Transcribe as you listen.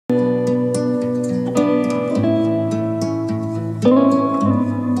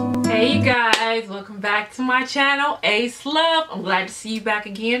back to my channel, Ace Love. I'm glad to see you back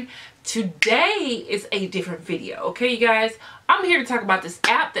again. Today is a different video, okay, you guys? I'm here to talk about this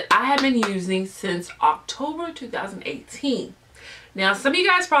app that I have been using since October 2018. Now, some of you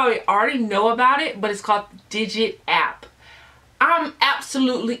guys probably already know about it, but it's called the Digit app. I'm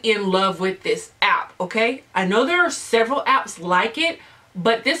absolutely in love with this app, okay? I know there are several apps like it,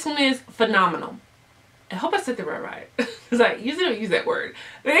 but this one is phenomenal. I hope I said the word right, because I usually don't use that word.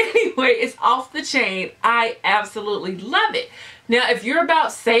 But anyway, it's off the chain. I absolutely love it. Now, if you're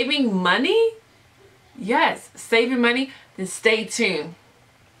about saving money, yes, saving money, then stay tuned.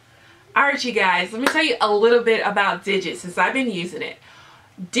 All right, you guys, let me tell you a little bit about Digit since I've been using it.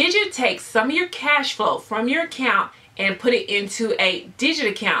 Digit takes some of your cash flow from your account and put it into a Digit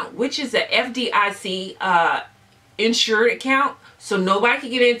account, which is a FDIC insured account. So nobody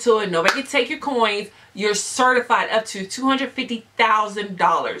can get into it. Nobody can take your coins. You're certified up to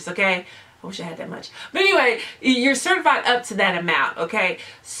 $250,000, okay? I wish I had that much. But anyway, you're certified up to that amount, okay?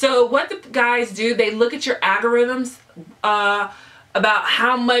 So what the guys do, they look at your algorithms about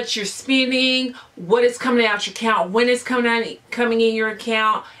how much you're spending, what is coming out your account, when it's coming in your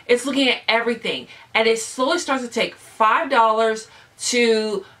account. It's looking at everything. And it slowly starts to take $5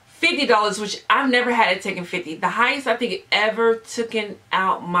 to $50, which I've never had it taken $50. The highest I think it ever taken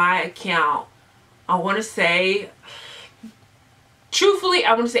out my account, I want to say, truthfully,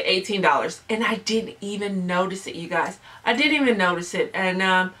 I want to say $18. And I didn't even notice it, you guys. I didn't even notice it. And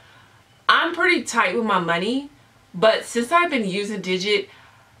I'm pretty tight with my money. But since I've been using Digit,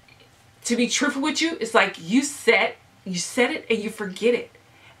 to be truthful with you, it's like you set it and you forget it.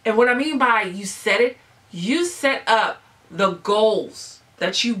 And what I mean by you set it, you set up the goals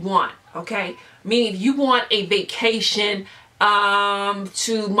that you want, okay? Meaning if you want a vacation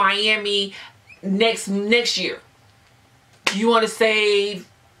to Miami next year, you want to save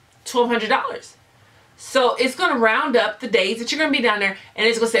 $1,200. So it's going to round up the days that you're going to be down there, and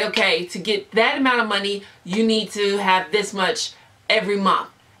it's going to say, okay, to get that amount of money, you need to have this much every month.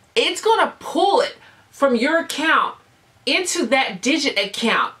 It's going to pull it from your account into that Digit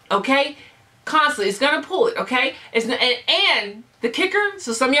account, okay? Constantly, it's going to pull it, okay? And the kicker,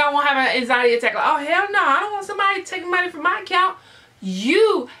 so some of y'all won't have an anxiety attack, like, oh, hell no, I don't want somebody taking money from my account.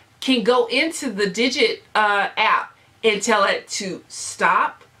 You can go into the Digit app and tell it to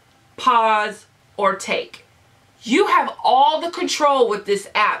stop, pause, or take. You have all the control with this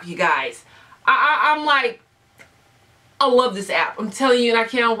app, you guys. I'm like, I love this app. I'm telling you, and I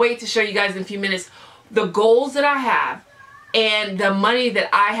can't wait to show you guys in a few minutes the goals that I have and the money that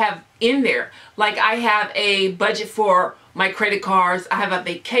I have in there. Like, I have a budget for my credit cards. I have a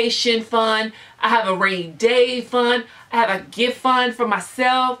vacation fund. I have a rainy day fund. I have a gift fund for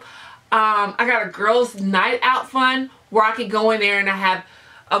myself. I got a girls' night out fund where I can go in there and I have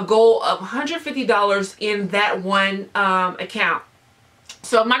a goal of $150 in that one account.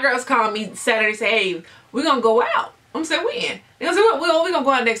 So if my girls calling me Saturday, say, hey, we're going to go out. I'm saying, when? They're going to say, well, we're going to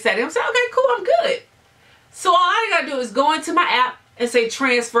go out next Saturday. I'm saying, okay, cool, I'm good. So all I got to do is go into my app and say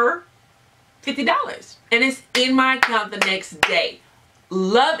transfer $50. And it's in my account the next day.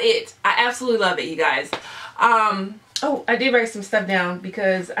 Love it. I absolutely love it, you guys. Oh, I did write some stuff down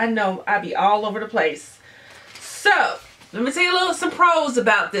because I know I'll be all over the place. So let me tell you some pros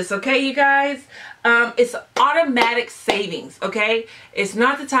about this, okay, you guys? It's automatic savings, okay? It's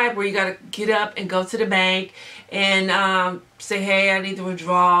not the type where you got to get up and go to the bank and say, hey, I need to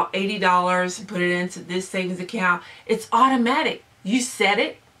withdraw $80 and put it into this savings account. It's automatic. You set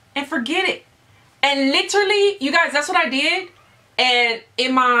it and forget it. And literally, you guys, that's what I did. And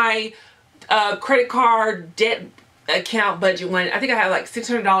in my credit card debt account budget one, I think I had like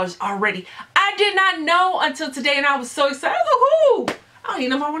 $600 already. I did not know until today, and I was so excited. I was like, ooh, I don't even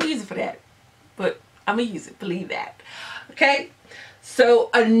know if I want to use it for that, but I'm gonna use it. Believe that. Okay. So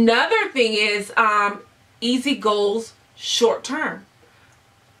another thing is easy goals, short term.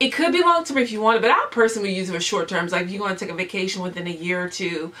 It could be long term if you want it, but I personally use it for short terms. Like if you want to take a vacation within a year or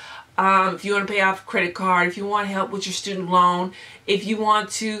two, if you want to pay off a credit card, if you want help with your student loan, if you want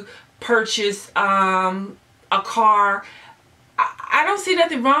to purchase a car. I don't see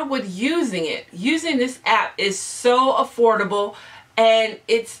nothing wrong with using it. Using this app is so affordable, and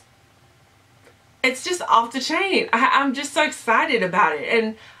it's just off the chain. I'm just so excited about it,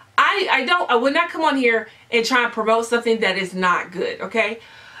 and I would not come on here and try and promote something that is not good, okay?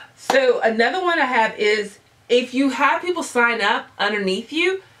 So another one I have is if you have people sign up underneath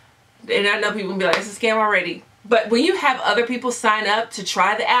you, and I know people will be like, it's a scam already, but when you have other people sign up to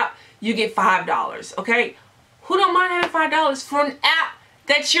try the app, you get $5, okay? Who don't mind having $5 for an app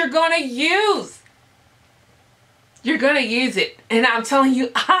that you're going to use? you're going to use it. And I'm telling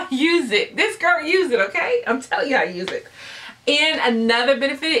you, I use it. This girl used it, okay? I'm telling you I use it. And another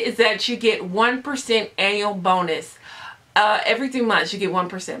benefit is that you get 1% annual bonus. Every 3 months, you get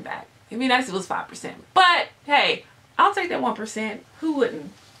 1% back. It'd be nice if it was 5%. But, hey, I'll take that 1%. Who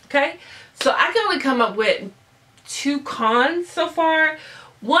wouldn't? Okay? So I can only come up with 2 cons so far.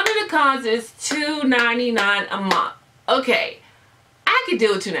 One of the cons is $2.99 a month. Okay, I could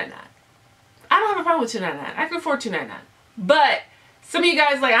deal with $2.99. I don't have a problem with $2.99. I can afford $2.99. But some of you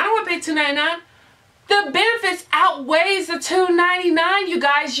guys like, I don't want to pay $2.99. The benefits outweighs the $2.99, you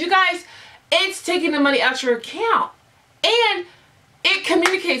guys. You guys, it's taking the money out your account. And it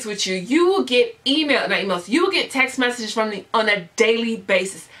communicates with you. You will get you will get text messages from me on a daily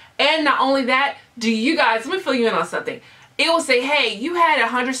basis. And not only that, let me fill you in on something. It will say, hey, you had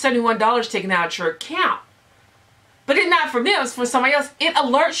 $171 taken out of your account. But it's not from them, it's from somebody else. It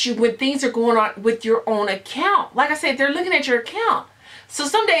alerts you when things are going on with your own account. Like I said, they're looking at your account. So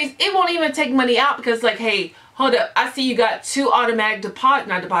some days it won't even take money out because like, hey, hold up. I see you got 2 automatic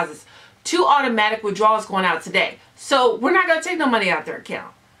deposits, 2 automatic withdrawals going out today. So we're not going to take no money out their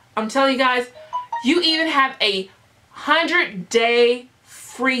account. I'm telling you guys, you even have a 100-day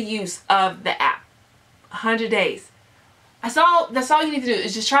free use of the app. 100 days. That's all you need to do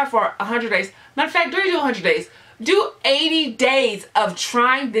is just try for 100 days. Matter of fact, don't do 100 days. Do 80 days of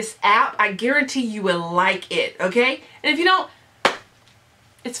trying this app. I guarantee you will like it, okay? And if you don't,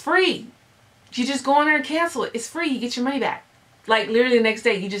 it's free. You just go on there and cancel it. It's free. You get your money back. Like literally the next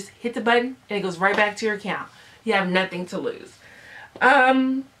day, you just hit the button and it goes right back to your account. You have nothing to lose.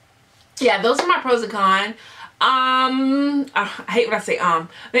 Yeah, those are my pros and cons. I hate when I say But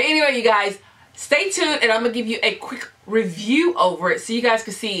anyway, you guys, stay tuned and I'm going to give you a quick review over it so you guys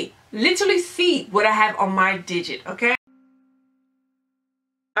can literally see what I have on my Digit, okay?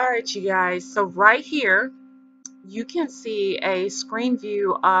 Alright, you guys, so right here, you can see a screen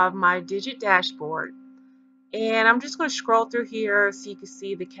view of my Digit dashboard. And I'm just going to scroll through here so you can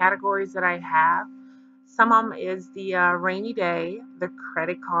see the categories that I have. Some of them is the rainy day, the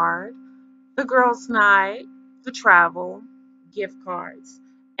credit card, the girls' night, the travel, gift cards.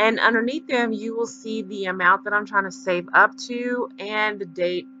 And underneath them, you will see the amount that I'm trying to save up to and the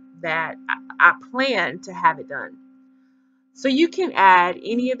date that I plan to have it done. So you can add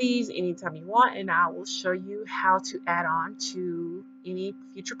any of these anytime you want, and I will show you how to add on to any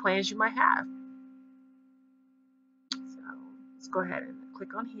future plans you might have. So let's go ahead and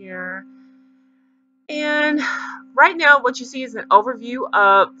click on here. And right now what you see is an overview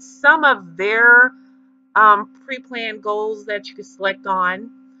of some of their pre-planned goals that you can select on.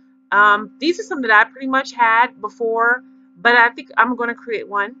 These are some that I pretty much had before, but I think I'm going to create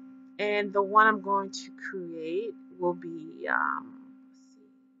one. And the one I'm going to create will be,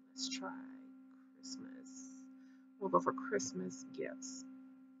 let's try Christmas. We'll go for Christmas gifts.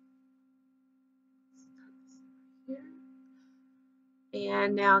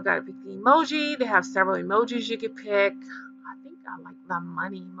 And now I gotta pick the emoji. They have several emojis you can pick. I think I like the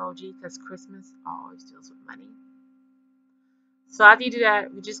money emoji because Christmas always deals with money. So after you do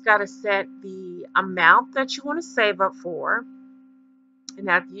that, you just gotta set the amount that you want to save up for. And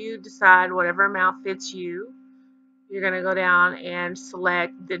after you decide whatever amount fits you, you're gonna go down and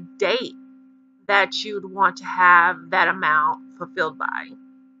select the date that you'd want to have that amount fulfilled by.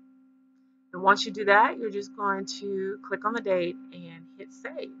 And once you do that, you're just going to click on the date and hit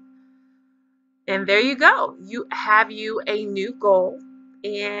save. And there you go. You have a new goal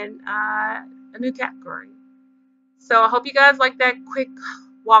and a new category. So I hope you guys like that quick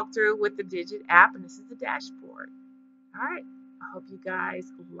walkthrough with the Digit app. And this is the dashboard. All right. I hope you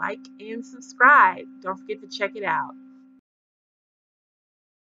guys like and subscribe. Don't forget to check it out.